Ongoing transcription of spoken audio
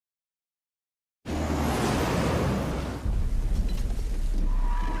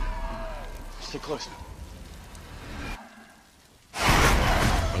Stay close.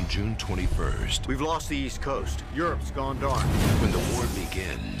 On June 21st, We've lost the East Coast. Europe's gone dark. when the war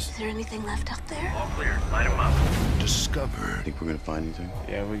begins, Is there anything left up there? All clear. Light them up. discover Think we're gonna find anything?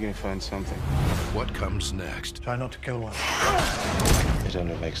 Yeah, we're gonna find something. what comes next. Try not to kill one. It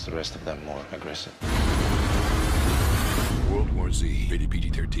only makes the rest of them more aggressive. World War Z, rated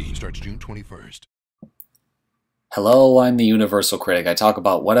PG-13, starts June 21st. Hello, I'm the Universal Critic. I talk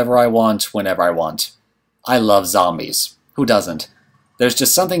about whatever I want, whenever I want. I love zombies. Who doesn't? There's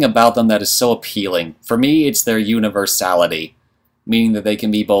just something about them that is so appealing. For me, it's their universality, meaning that they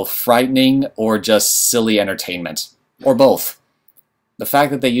can be both frightening or just silly entertainment. Or both. The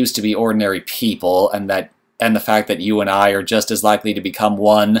fact that they used to be ordinary people, and the fact that you and I are just as likely to become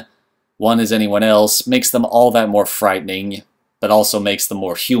one as anyone else, makes them all that more frightening, but also makes them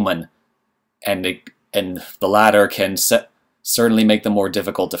more human. And the latter can certainly make them more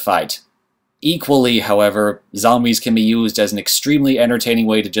difficult to fight. Equally, however, zombies can be used as an extremely entertaining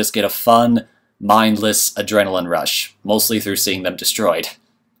way to just get a fun, mindless adrenaline rush, mostly through seeing them destroyed.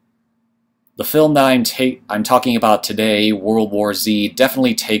 The film that I'm talking about today, World War Z,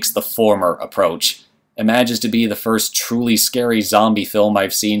 definitely takes the former approach, and manages to be the first truly scary zombie film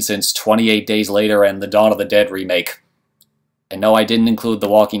I've seen since 28 Days Later and the Dawn of the Dead remake. And no, I didn't include The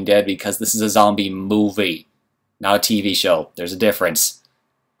Walking Dead because this is a zombie movie, not a TV show. There's a difference.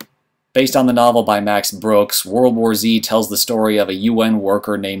 Based on the novel by Max Brooks, World War Z tells the story of a UN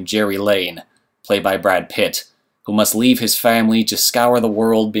worker named Jerry Lane, played by Brad Pitt, who must leave his family to scour the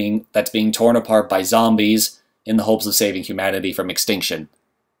world that's being torn apart by zombies in the hopes of saving humanity from extinction.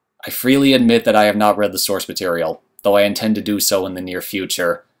 I freely admit that I have not read the source material, though I intend to do so in the near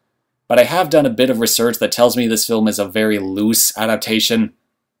future. But I have done a bit of research that tells me this film is a very loose adaptation.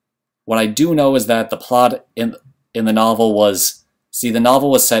 What I do know is that the plot in the novel was... the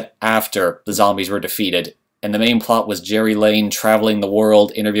novel was set after the zombies were defeated, and the main plot was Jerry Lane traveling the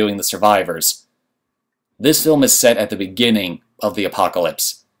world interviewing the survivors. This film is set at the beginning of the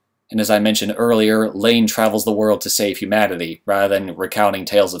apocalypse. And as I mentioned earlier, Lane travels the world to save humanity, rather than recounting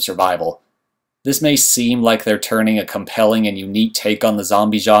tales of survival. This may seem like they're turning a compelling and unique take on the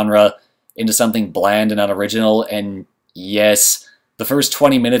zombie genre into something bland and unoriginal, and yes, the first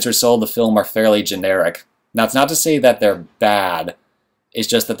 20 minutes or so of the film are fairly generic. Now, it's not to say that they're bad, it's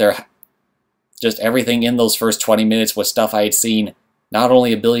just that everything in those first 20 minutes was stuff I had seen not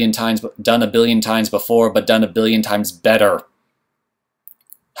only a billion times, but done a billion times before, but done a billion times better.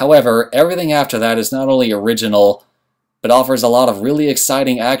 However, everything after that is not only original, but offers a lot of really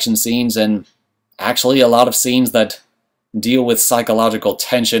exciting action scenes and actually a lot of scenes that deal with psychological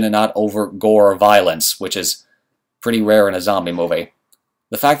tension and not overt gore or violence, which is pretty rare in a zombie movie.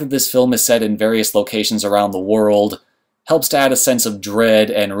 The fact that this film is set in various locations around the world helps to add a sense of dread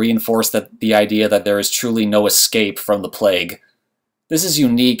and reinforce the idea that there is truly no escape from the plague. This is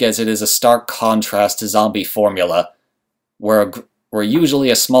unique as it is a stark contrast to zombie formula, where usually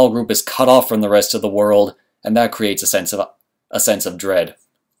a small group is cut off from the rest of the world, and that creates a sense of dread,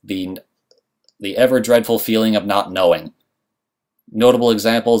 the ever dreadful feeling of not knowing. Notable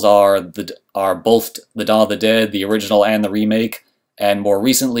examples are both The Dawn of the Dead, the original and the remake, and more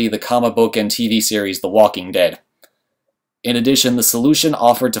recently the comic book and TV series The Walking Dead. In addition, the solution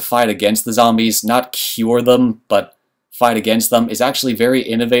offered to fight against the zombies, not cure them, but fight against them, is actually very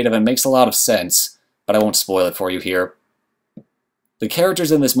innovative and makes a lot of sense, but I won't spoil it for you here. The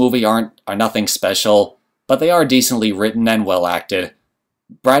characters in this movie are nothing special, but they are decently written and well acted.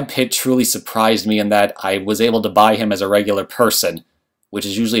 Brad Pitt truly surprised me in that I was able to buy him as a regular person, which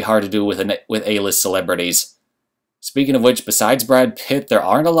is usually hard to do with A-list celebrities. Speaking of which, besides Brad Pitt, there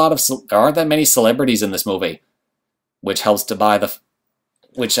aren't that many celebrities in this movie, which helps to buy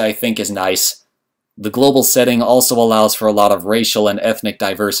which I think is nice. The global setting also allows for a lot of racial and ethnic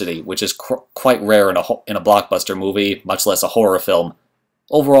diversity, which is quite rare in a blockbuster movie, much less a horror film.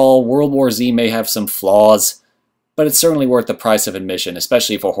 Overall, World War Z may have some flaws, but it's certainly worth the price of admission,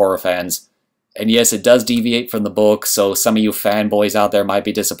 especially for horror fans. And yes, it does deviate from the book, so some of you fanboys out there might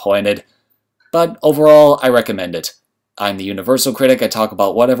be disappointed. But overall, I recommend it. I'm the Universal Critic. I talk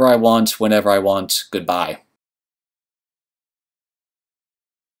about whatever I want, whenever I want. Goodbye.